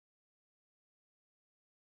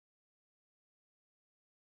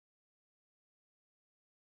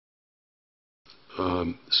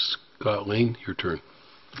Scott Lane, your turn.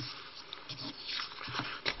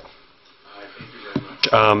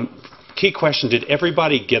 Key question, did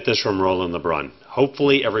everybody get this from Roland LeBrun?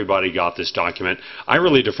 Hopefully everybody got this document. I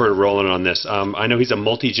really defer to Roland on this. I know he's a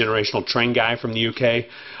multi-generational train guy from the UK.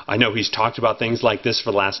 I know he's talked about things like this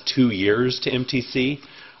for the last 2 years to MTC.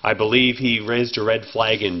 I believe he raised a red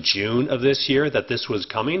flag in June of this year that this was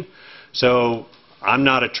coming. So I'm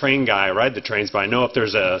not a train guy, I ride the trains, but I know if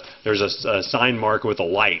there's a sign marker with a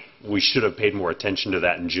light, we should have paid more attention to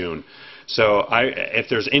that in June. So if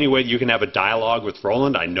there's any way you can have a dialogue with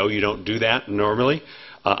Roland, I know you don't do that normally.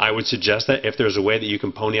 I would suggest that if there's a way that you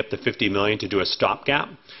can pony up the $50 million to do a stopgap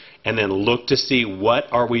and then look to see what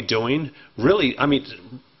are we doing. Really, I mean,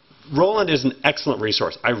 Roland is an excellent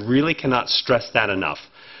resource. I really cannot stress that enough.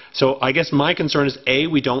 So I guess my concern is, A,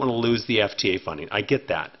 we don't want to lose the FTA funding. I get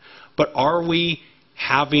that. But are we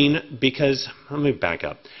having, because, let me back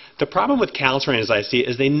up. The problem with Caltrain, as I see it,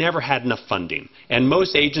 is they never had enough funding. And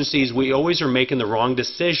most agencies, we always are making the wrong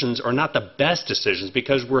decisions or not the best decisions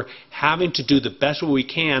because we're having to do the best we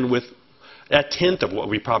can with a tenth of what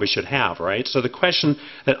we probably should have, right? So the question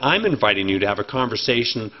that I'm inviting you to have a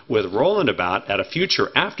conversation with Roland about at a future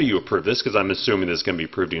after you approve this, because I'm assuming this is going to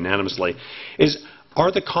be approved unanimously, is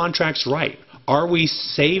are the contracts right? Are we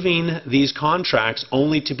saving these contracts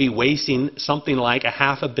only to be wasting something like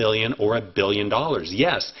 $500 million or $1 billion?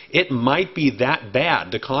 Yes, it might be that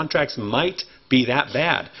bad. The contracts might be that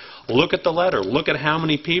bad. Look at the letter. Look at how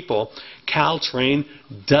many people Caltrain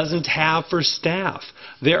doesn't have for staff.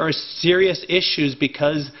 There are serious issues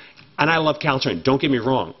because, and I love Caltrain, don't get me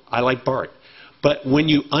wrong, I like Bart. But when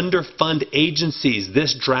you underfund agencies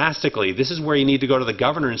this drastically, this is where you need to go to the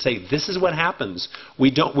governor and say, this is what happens.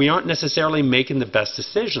 We aren't necessarily making the best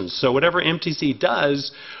decisions. So whatever MTC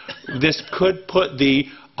does, this could put the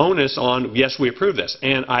onus on, yes, we approve this.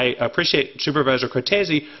 And I appreciate Supervisor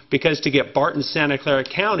Cortese because to get Bart in Santa Clara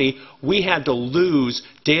County, we had to lose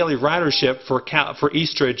daily ridership for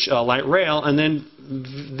Eastridge Light Rail, and then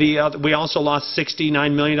we also lost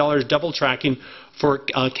 $69 million double tracking for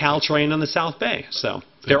Caltrain on the South Bay. So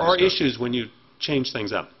there are issues when you change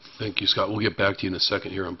things up. Thank you, Scott. We'll get back to you in a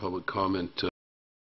second here on public comment.